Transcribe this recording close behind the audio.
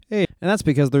And that's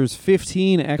because there's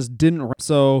 15 X didn't.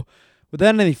 So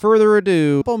without any further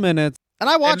ado, couple minutes. And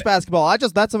I watch basketball.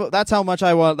 That's how much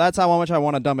I want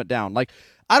to dumb it down. Like,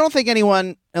 I don't think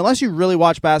anyone, unless you really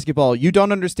watch basketball, you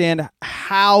don't understand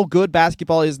how good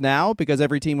basketball is now, because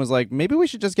every team was like, maybe we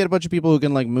should just get a bunch of people who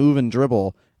can like move and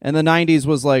dribble. And the 90s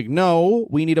was like, no,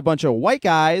 we need a bunch of white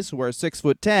guys who are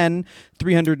 6'10",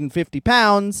 350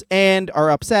 pounds, and are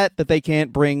upset that they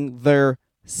can't bring their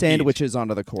sandwiches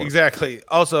onto the court. Exactly.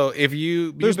 Also,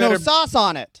 there's no sauce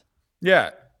on it.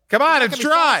 Yeah. Come on, it's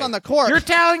dry. On the court. You're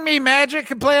telling me Magic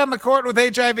can play on the court with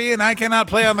HIV and I cannot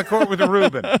play on the court with a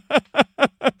Reuben.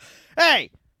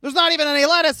 Hey, there's not even any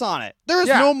lettuce on it. There's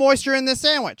no moisture in this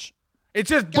sandwich. It's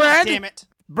just bread. Damn it.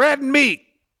 Bread and meat.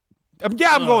 I'm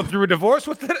going through a divorce.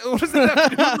 What does that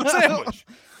have to do with the sandwich?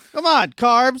 Come on,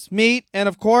 carbs, meat, and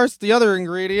of course the other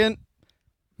ingredient,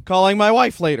 calling my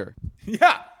wife later.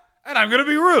 Yeah, and I'm going to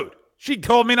be rude. She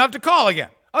told me not to call again.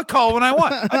 I'll call when I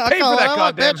want. I pay for that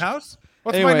goddamn house.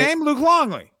 What's my name? Luke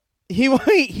Longley. He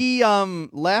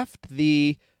left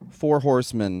the Four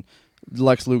Horsemen,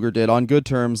 Lex Luger did, on good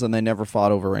terms, and they never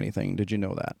fought over anything. Did you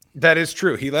know that? That is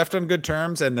true. He left on good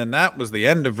terms, and then that was the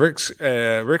end of Rick's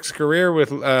career with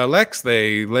Lex.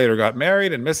 They later got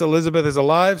married, and Miss Elizabeth is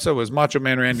alive, so was Macho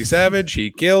Man Randy Savage.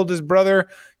 He killed his brother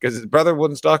because his brother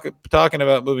wouldn't stop talking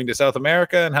about moving to South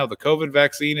America and how the COVID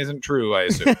vaccine isn't true, I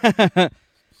assume.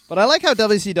 But I like how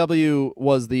WCW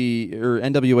was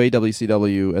NWA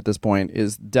WCW at this point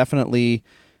is definitely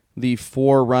the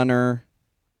forerunner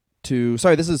to...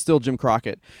 Sorry, this is still Jim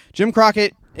Crockett. Jim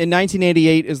Crockett in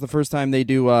 1988 is the first time they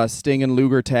do Sting and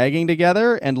Luger tagging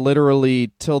together, and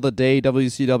literally till the day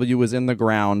WCW was in the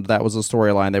ground, that was a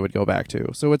storyline they would go back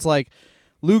to. So it's like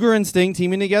Luger and Sting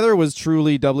teaming together was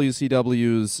truly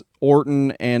WCW's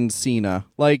Orton and Cena.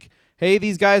 Like... Hey,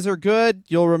 these guys are good.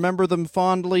 You'll remember them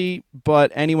fondly,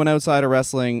 but anyone outside of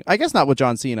wrestling, I guess not with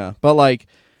John Cena, but like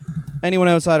anyone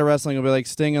outside of wrestling will be like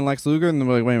Sting and Lex Luger, and they'll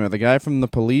be like, wait a minute, the guy from the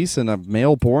Police and a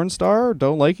male porn star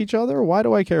don't like each other? Why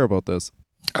do I care about this?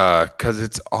 Because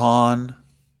it's on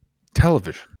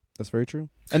television. That's very true.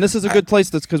 And this is a good place,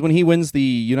 because when he wins the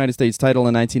United States title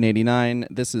in 1989,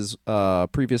 this is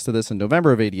previous to this in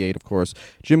November of 88, of course,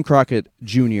 Jim Crockett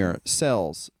Jr.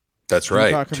 sells. That's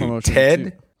right. To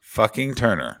Ted fucking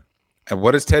Turner. And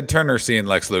what does Ted Turner see in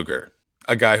Lex Luger?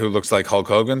 A guy who looks like Hulk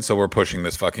Hogan, so we're pushing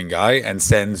this fucking guy, and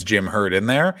sends Jim Herd in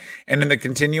there. And in the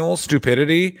continual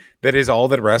stupidity that is all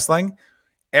that wrestling,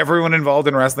 everyone involved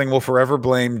in wrestling will forever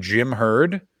blame Jim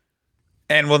Herd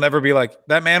and will never be like,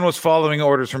 that man was following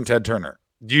orders from Ted Turner.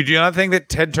 Do you not think that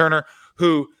Ted Turner,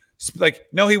 who, like,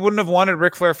 no, he wouldn't have wanted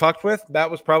Ric Flair fucked with.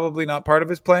 That was probably not part of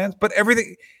his plans, but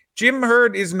everything... Jim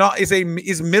Herd is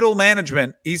middle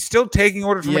management. He's still taking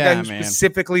orders from a guy who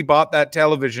specifically bought that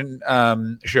television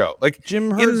show. Like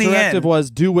Jim Herd's directive was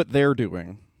do what they're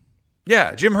doing.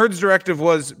 Yeah, Jim Herd's directive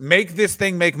was make this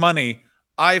thing make money.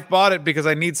 I've bought it because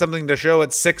I need something to show at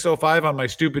 6:05 on my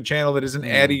stupid channel that isn't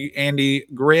Andy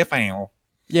Griffin.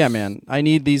 Yeah, man. I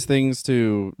need these things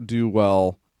to do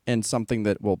well. And something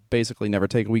that will basically never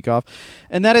take a week off.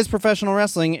 And that is professional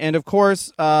wrestling. And of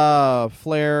course,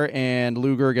 Flair and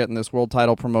Luger getting this world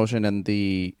title promotion, and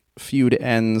the feud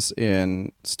ends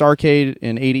in Starrcade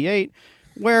in 88,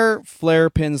 where Flair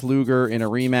pins Luger in a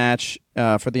rematch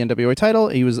for the NWA title.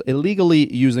 He was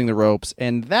illegally using the ropes.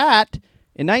 And that,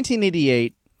 in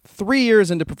 1988, 3 years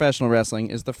into professional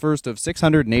wrestling, is the first of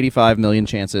 685 million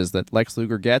chances that Lex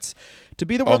Luger gets to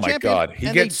be the world champion. Oh my God.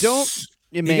 He gets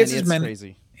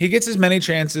crazy. He gets as many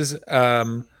chances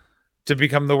to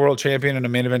become the world champion in a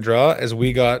main event draw as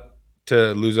we got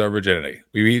to lose our virginity.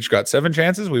 We each got 7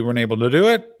 chances. We weren't able to do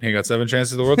it. He got 7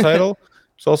 chances at the world title.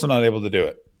 He's also not able to do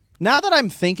it. Now that I'm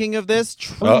thinking of this,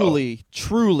 truly,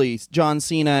 John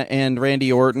Cena and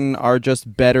Randy Orton are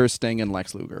just better Sting and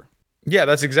Lex Luger. Yeah,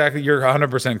 that's exactly, you're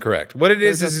 100% correct. What it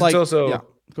is it's also... Yeah,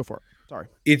 go for it. Sorry.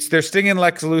 They're Sting and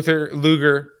Lex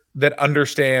Luger that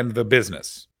understand the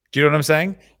business. Do you know what I'm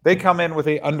saying? They come in with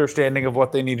a understanding of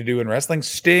what they need to do in wrestling.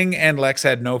 Sting and Lex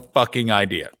had no fucking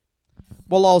idea.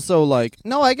 Well, also,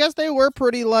 no, I guess they were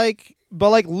pretty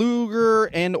but Luger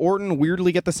and Orton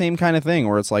weirdly get the same kind of thing,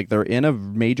 where it's like they're in a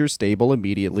major stable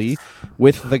immediately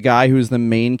with the guy who's the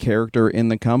main character in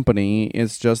the company.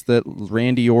 It's just that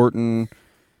Randy Orton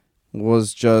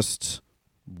was just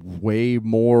way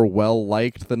more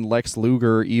well-liked than Lex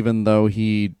Luger, even though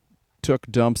he took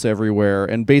dumps everywhere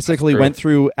and basically went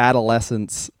through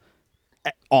adolescence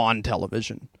on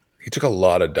television. He took a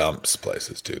lot of dumps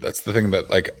places too. That's the thing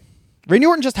that Randy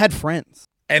Orton just had friends.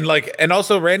 And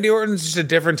also Randy Orton's just a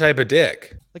different type of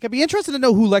dick. I'd be interested to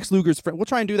know who Lex Luger's friend. We'll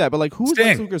try and do that, but who's Sting.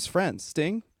 Lex Luger's friends?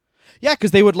 Sting? Yeah,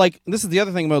 because they would like. This is the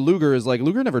other thing about Luger is like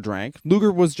Luger never drank.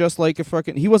 Luger was just like a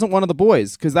fucking. He wasn't one of the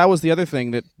boys because that was the other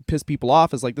thing that pissed people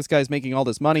off. Is like this guy's making all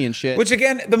this money and shit. Which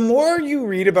again, the more you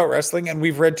read about wrestling, and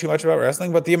we've read too much about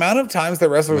wrestling, but the amount of times that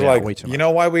wrestlers are like, you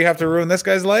know why we have to ruin this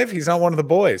guy's life? He's not one of the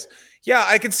boys. Yeah,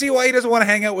 I can see why he doesn't want to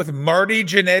hang out with Marty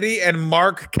Jannetty and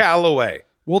Mark Calloway.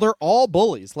 Well, they're all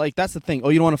bullies. Like that's the thing. Oh,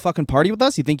 you don't want to fucking party with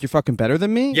us? You think you're fucking better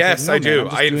than me? Yes, like, no, I do.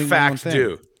 man, I in fact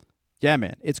do. Yeah,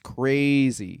 man, it's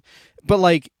crazy. But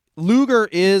like Luger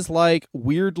is like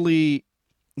weirdly,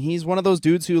 he's one of those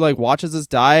dudes who like watches his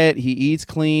diet. He eats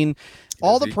clean.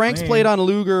 All the pranks played on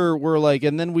Luger were like,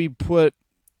 and then we put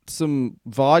some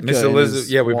vodka. Miss Elizabeth,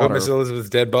 in his we water. put Miss Elizabeth's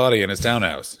dead body in his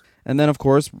townhouse. And then of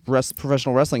course,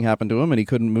 professional wrestling happened to him, and he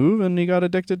couldn't move, and he got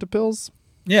addicted to pills.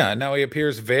 Yeah, now he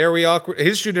appears very awkward.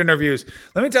 His shoot interviews,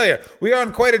 let me tell you, we are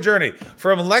on quite a journey.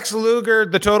 From Lex Luger,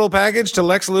 the total package, to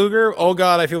Lex Luger. Oh,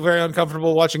 God, I feel very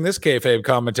uncomfortable watching this kayfabe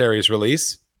commentaries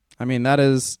release. I mean, that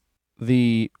is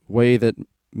the way that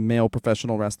male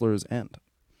professional wrestlers end.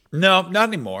 No, not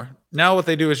anymore. Now what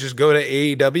they do is just go to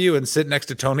AEW and sit next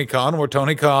to Tony Khan, where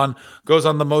Tony Khan goes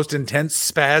on the most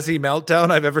intense spazzy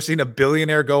meltdown I've ever seen a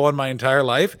billionaire go on my entire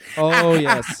life. Oh,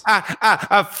 yes.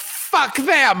 Fuck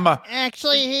them.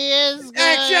 Actually, he is good.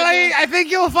 Actually, I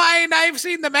think you'll find I've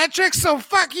seen the metrics, so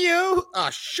fuck you. Oh,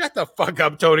 shut the fuck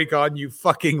up, Tony Khan, you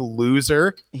fucking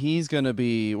loser. We're going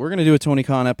to do a Tony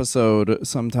Khan episode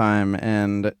sometime,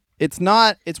 and it's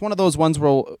one of those ones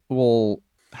where we'll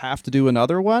have to do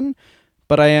another one,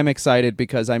 but I am excited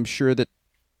because I'm sure that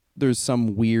there's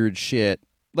some weird shit.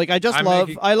 Like I love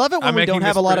it when we don't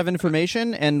have a lot of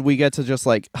information and we get to just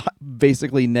like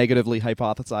basically negatively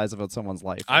hypothesize about someone's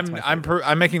life.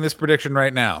 I'm making this prediction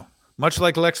right now. Much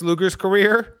like Lex Luger's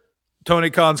career, Tony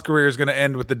Khan's career is going to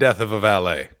end with the death of a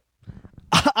valet.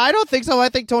 I don't think so. I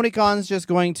think Tony Khan's just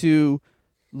going to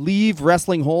leave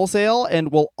wrestling wholesale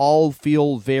and we'll all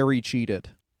feel very cheated.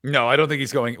 No, I don't think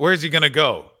he's going. Where's he going to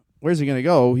go? Where's he going to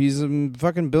go? He's a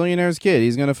fucking billionaire's kid.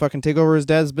 He's going to fucking take over his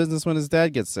dad's business when his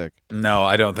dad gets sick. No,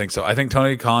 I don't think so. I think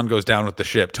Tony Khan goes down with the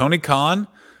ship. Tony Khan?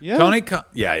 Yeah.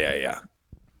 Yeah.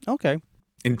 Okay.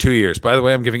 In 2 years. By the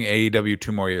way, I'm giving AEW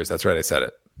 2 more years. That's right. I said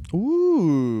it.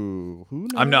 Ooh. Who knows?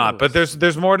 I'm not. But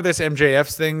there's more to this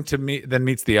MJF thing to me than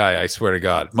meets the eye. I swear to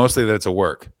God. Mostly that it's a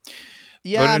work.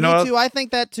 Yeah, me too. I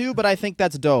think that too, but I think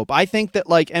that's dope. I think that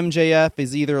like MJF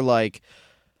is either like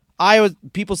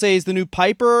people say he's the new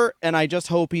Piper, and I just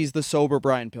hope he's the sober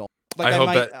Brian Pillman. Like, do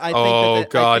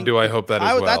I hope that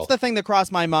as well. That's the thing that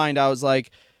crossed my mind. I was like,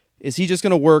 is he just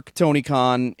going to work Tony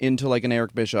Khan into like an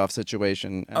Eric Bischoff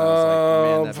situation? And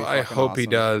I hope he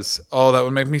does. Oh, that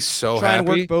would make me so happy. Try and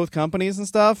work both companies and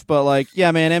stuff. But like, yeah,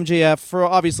 man, MJF,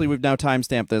 obviously we've now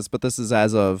timestamped this, but this is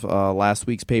as of last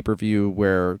week's pay-per-view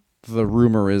where the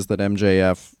rumor is that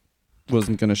MJF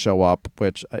wasn't going to show up,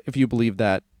 which if you believe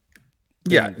that,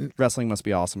 yeah, wrestling must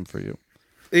be awesome for you.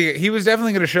 He was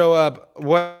definitely going to show up.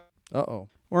 What? Uh-oh.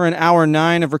 We're in hour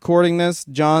 9 of recording this.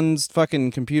 John's fucking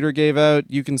computer gave out.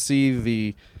 You can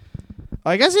see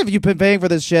I guess if you've been paying for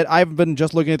this shit, I've been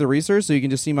just looking at the research, so you can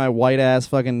just see my white-ass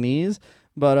fucking knees.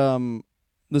 But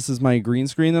this is my green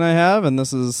screen that I have, and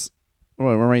this is...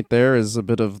 Well, right there is a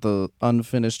bit of the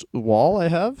unfinished wall I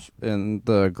have in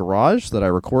the garage that I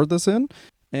record this in.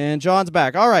 And John's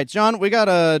back. All right, John, we got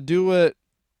to do what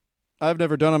I've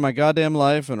never done in my goddamn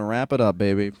life and wrap it up,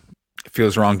 baby. It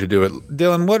feels wrong to do it.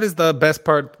 Dylan, what is the best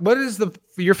part? What is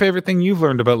your favorite thing you've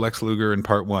learned about Lex Luger in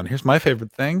part 1? Here's my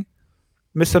favorite thing.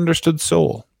 Misunderstood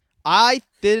soul. I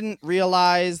didn't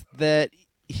realize that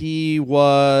he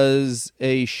was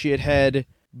a shithead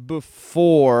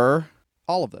before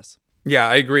all of this. Yeah,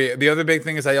 I agree. The other big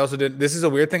thing is I also didn't. This is a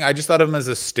weird thing. I just thought of him as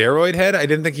a steroid head. I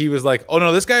didn't think he was like, oh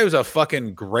no, this guy was a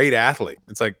fucking great athlete.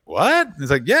 It's like, what?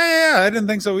 It's like, yeah. I didn't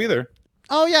think so either.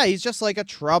 Oh yeah, he's just like a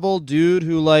troubled dude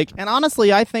who like, and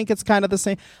honestly, I think it's kind of the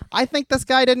same. I think this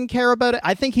guy didn't care about it.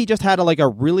 I think he just had a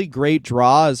really great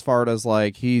draw as far as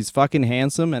like, he's fucking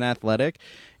handsome and athletic,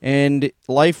 and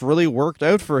life really worked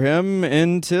out for him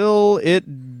until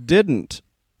it didn't.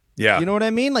 Yeah. You know what I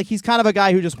mean? Like, he's kind of a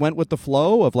guy who just went with the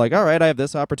flow of like, all right, I have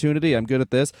this opportunity. I'm good at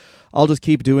this. I'll just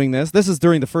keep doing this. This is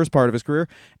during the first part of his career.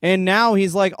 And now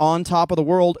he's like on top of the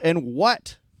world. And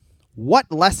what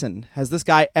lesson has this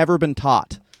guy ever been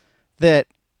taught that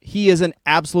he isn't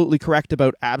absolutely correct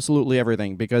about absolutely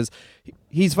everything? Because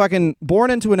he's fucking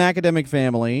born into an academic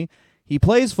family. He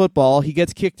plays football. He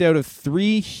gets kicked out of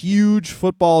 3 huge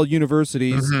football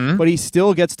universities, but he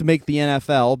still gets to make the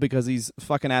NFL because he's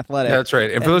fucking athletic. That's right.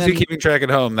 And for those of you keeping track at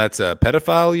home, that's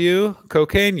pedophile U,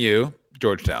 cocaine U,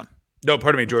 Georgetown. No,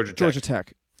 pardon me, Georgia Tech. Georgia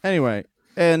Tech. Anyway,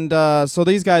 and so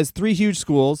these guys, 3 huge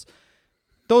schools.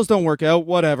 those don't work out,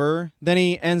 whatever. Then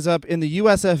he ends up in the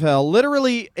USFL.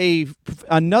 Literally the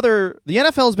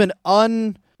NFL's been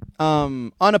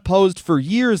unopposed for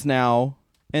years now,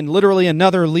 and literally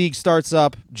another league starts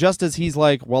up just as he's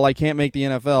like, well, I can't make the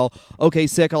NFL. Okay,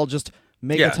 sick, I'll just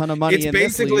make a ton of money it's in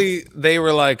basically this league. They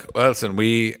were like, well, listen,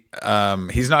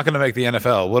 he's not going to make the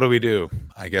NFL. What do?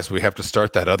 I guess we have to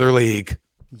start that other league.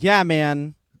 Yeah,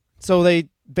 man. So they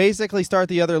basically start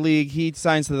the other league. He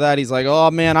signs to that. He's like,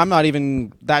 oh, man, I'm not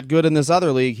even that good in this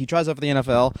other league. He tries out for the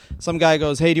NFL. Some guy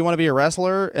goes, hey, do you want to be a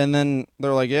wrestler? And then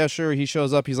they're like, yeah, sure. He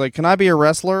shows up. He's like, can I be a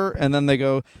wrestler? And then they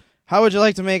go, how would you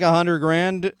like to make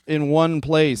 $100,000 in one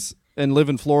place and live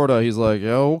in Florida? He's like,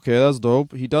 yeah, okay, that's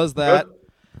dope. He does that.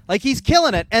 Like, he's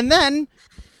killing it. And then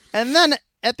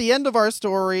at the end of our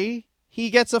story, he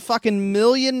gets a fucking $1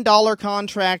 million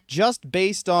contract just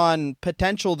based on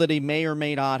potential that he may or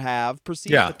may not have,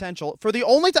 perceived potential, for the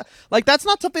only time. Like, that's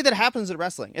not something that happens in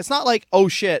wrestling. It's not like, oh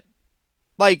shit,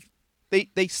 like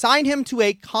they signed him to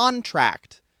a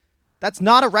contract. That's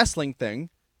not a wrestling thing.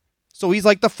 So he's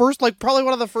like the first, like probably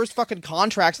one of the first fucking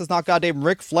contracts that's not goddamn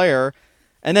Ric Flair.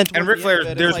 And Ric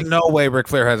Flair, there's like, no way Ric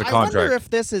Flair has a contract. I wonder if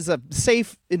this is a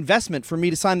safe investment for me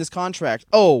to sign this contract.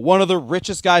 Oh, one of the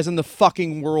richest guys in the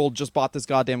fucking world just bought this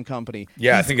goddamn company.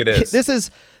 Yeah, I think it is. This is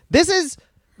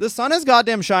the sun is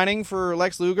goddamn shining for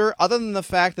Lex Luger, other than the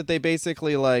fact that they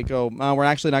basically like, we're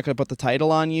actually not going to put the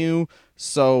title on you,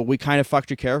 so we kind of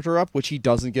fucked your character up, which he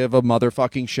doesn't give a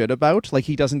motherfucking shit about. Like,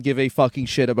 he doesn't give a fucking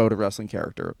shit about a wrestling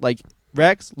character. Like,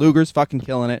 Lex Luger's fucking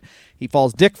killing it. He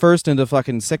falls dick first into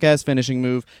fucking sick-ass finishing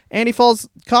move, and he falls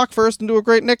cock first into a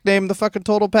great nickname, the fucking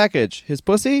total package. His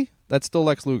pussy, that's still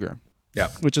Lex Luger. Yeah.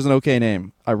 Which is an okay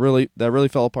name. That really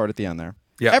fell apart at the end there.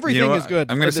 Yeah. Everything is good.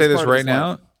 I'm going to say this right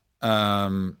now.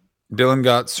 Dylan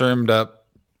got sermed up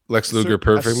Lex Luger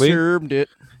perfectly. Sermed it.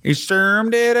 He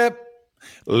sermed it up.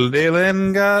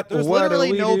 Dylan got There's what literally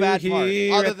do we no do bad part,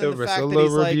 here other at than the the fact that Wrestler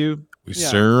he's like, Review. We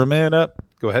serm it up.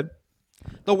 Go ahead.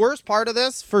 The worst part of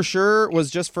this, for sure,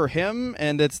 was just for him,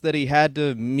 and it's that he had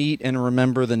to meet and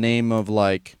remember the name of,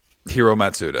 like... Hiro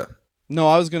Matsuda. No,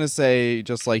 I was going to say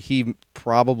just, like, he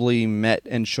probably met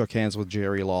and shook hands with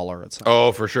Jerry Lawler at some point.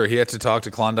 Oh, for sure. He had to talk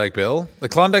to Klondike Bill.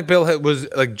 Like, Klondike Bill was,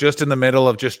 like, just in the middle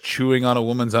of just chewing on a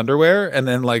woman's underwear, and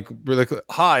then, like, really,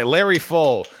 hi, Larry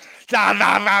Full. Klondike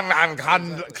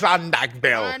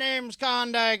Bill. My name's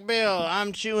Klondike Bill.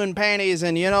 I'm chewing panties,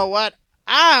 and you know what?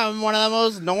 I'm one of the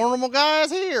most normal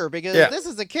guys here because this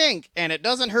is a kink and it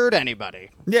doesn't hurt anybody.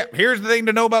 Yeah, here's the thing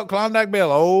to know about Klondike Bill.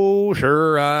 Oh,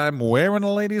 sure, I'm wearing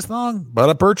a lady's thong, but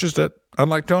I purchased it.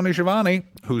 Unlike Tony Schiavone,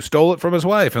 who stole it from his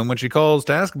wife, and when she calls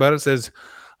to ask about it, says,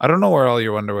 I don't know where all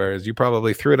your underwear is. You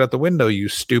probably threw it out the window, you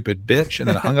stupid bitch, and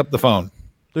then hung up the phone.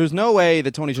 There's no way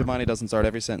that Tony Schiavone doesn't start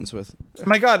every sentence with... Oh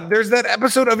my God, there's that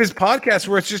episode of his podcast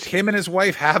where it's just him and his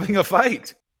wife having a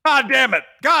fight. God damn it.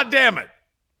 God damn it.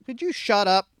 Could you shut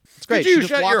up? It's great. Could you she just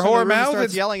shut walks your in the whore room and mouth?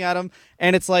 starts yelling at him,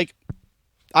 and it's like,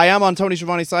 I am on Tony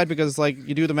Schiavone's side because it's like,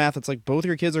 you do the math, it's like both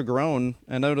your kids are grown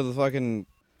and out of the fucking...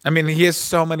 I mean, he has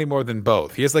so many more than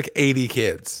both. He has like 80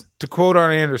 kids. To quote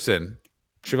Arn Anderson,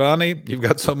 Schiavone, you've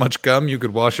got so much gum you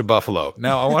could wash a buffalo.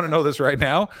 Now, I want to know this right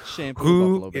now. Shampoo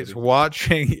Who buffalo, is baby.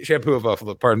 watching shampoo of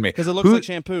buffalo? Pardon me. Because it looks like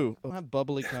shampoo. Oh, have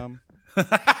bubbly cum.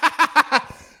 I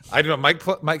don't know.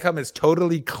 Mike cum is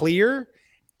totally clear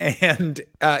and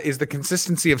is the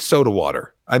consistency of soda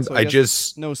water. So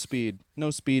just no speed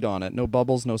on it. No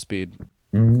bubbles, no speed.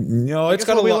 No, it's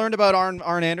got what we learned about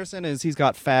Arn Anderson is he's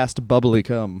got fast bubbly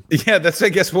cum. Yeah, that's I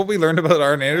guess what we learned about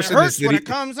Arn Anderson. It hurts when it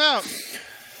comes out.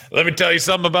 Let me tell you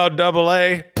something about Double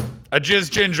A jizz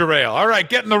ginger ale. All right,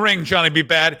 get in the ring, Johnny B.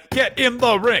 Bad. Get in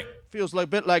the ring. Feels like a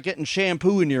bit like getting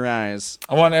shampoo in your eyes.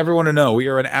 I want everyone to know we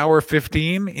are an hour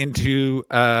 15 into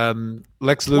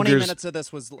Lex Luger's... 20 minutes of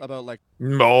this was about like...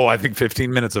 No, I think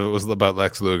 15 minutes of it was about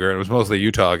Lex Luger, and it was mostly you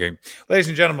talking. Ladies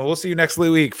and gentlemen, we'll see you next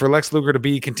week for Lex Luger to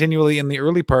be continually in the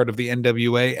early part of the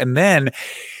NWA, and then...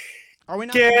 Are we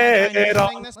not get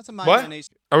on. this? That's a What?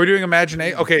 Are we doing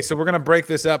Imagination? Okay, so we're going to break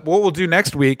this up. What we'll do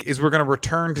next week is we're going to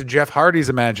return to Jeff Hardy's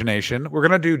Imagination. We're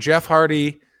going to do Jeff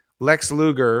Hardy, Lex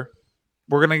Luger...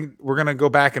 We're gonna go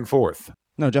back and forth.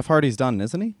 No, Jeff Hardy's done,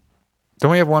 isn't he?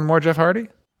 Don't we have one more Jeff Hardy?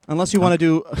 Unless you want to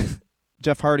do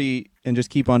Jeff Hardy and just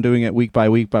keep on doing it week by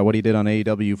week by what he did on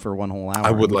AEW for one whole hour.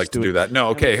 I would like to do that. No,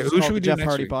 okay. Who should we do Jeff next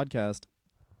Hardy week? podcast?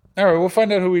 All right, we'll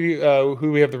find out who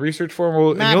we have the research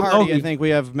for. Matt Hardy. I think we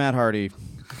have Matt Hardy.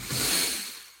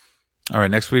 All right,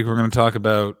 next week we're going to talk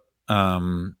about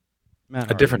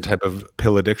a different type of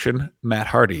pill addiction, Matt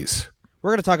Hardy's. We're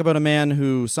going to talk about a man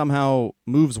who somehow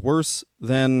moves worse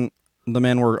than the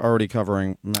man we're already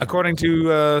covering. According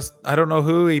to I don't know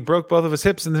who, he broke both of his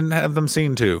hips and didn't have them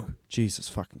seen to. Jesus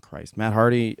fucking Christ. Matt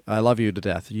Hardy, I love you to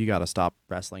death. You got to stop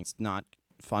wrestling. It's not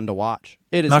fun to watch.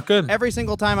 It is not good. Every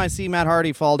single time I see Matt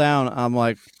Hardy fall down, I'm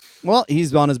like, well,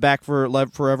 he's on his back for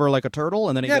forever like a turtle,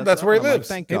 and then that's where he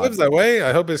lives. Like, he lives that way.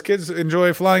 I hope his kids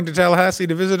enjoy flying to Tallahassee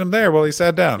to visit him there while he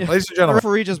sat down. Ladies and gentlemen, the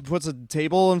referee just puts a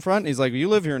table in front. And he's like, "You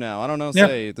live here now. I don't know.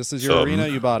 Say this is your arena.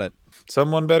 You bought it.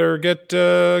 Someone better get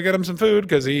him some food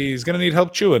because he's gonna need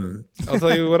help chewing. I'll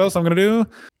tell you what else I'm gonna do.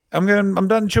 I'm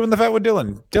done chewing the fat with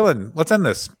Dylan. Dylan, let's end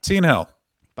this. See you in hell.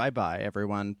 Bye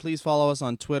everyone. Please follow us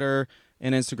on Twitter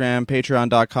and Instagram,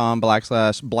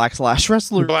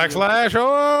 patreon.com/wrestler.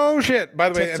 Oh shit. By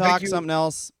the way, TikTok, something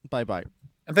else. Bye.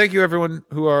 And thank you everyone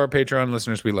who are Patreon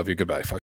listeners. We love you. Goodbye. Fuck.